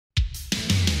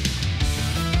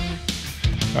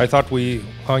I thought we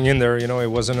hung in there. You know, it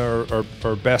wasn't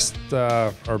our best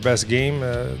game.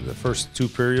 The first two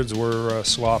periods were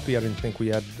sloppy. I didn't think we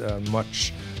had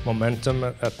much momentum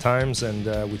at times, and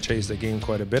we chased the game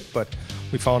quite a bit. But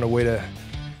we found a way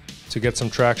to get some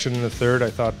traction in the third. I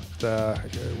thought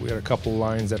we had a couple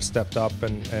lines that stepped up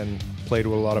and played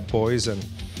with a lot of poise, and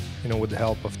you know, with the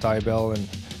help of Tybell and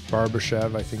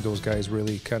Barbashev, I think those guys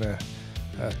really kind of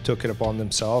took it upon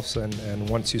themselves, and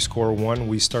once you score one,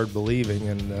 we start believing,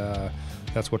 and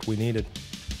that's what we needed.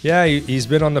 Yeah, he's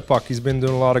been on the puck. He's been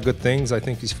doing a lot of good things. I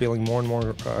think he's feeling more and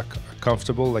more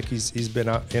comfortable. Like he's been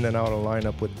in and out of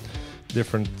lineup with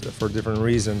for different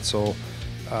reasons. So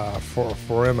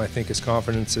for him, I think his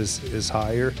confidence is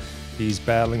higher. He's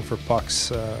battling for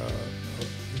pucks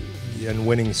and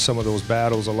winning some of those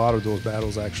battles, a lot of those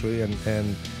battles actually,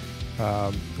 and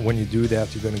when you do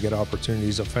that, you're going to get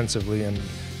opportunities offensively, and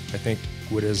I think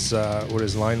with his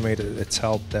line mate, it's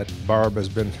helped that Barb has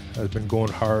been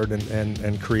going hard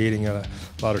and creating a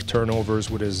lot of turnovers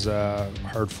with his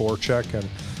hard forecheck,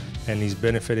 and he's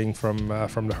benefiting from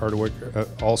the hard work,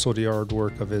 also the hard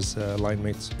work of his line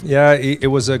mates. Yeah, it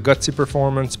was a gutsy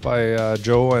performance by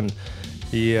Joe, and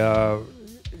he.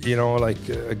 You know, like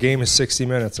a game is 60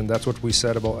 minutes, and that's what we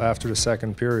said about after the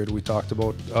second period. We talked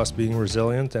about us being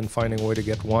resilient and finding a way to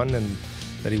get one, and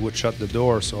that he would shut the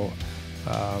door. So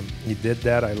he did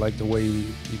that. I liked the way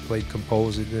he played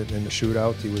composed in the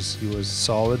shootout. He was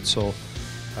solid. So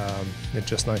it's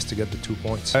just nice to get the 2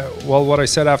 points. Well, what I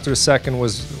said after the second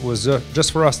was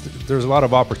just for us. There's a lot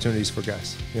of opportunities for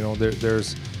guys. You know,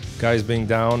 there's guys being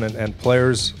down and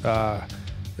players.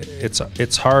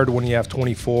 It's hard when you have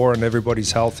 24 and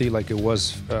everybody's healthy like it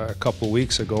was a couple of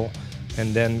weeks ago,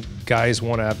 and then guys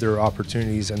want to have their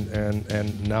opportunities,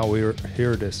 and now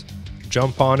here it is.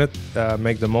 Jump on it,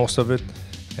 make the most of it,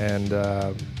 and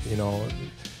you know,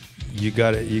 you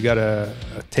gotta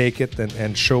take it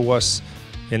and show us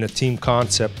in a team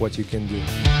concept what you can do.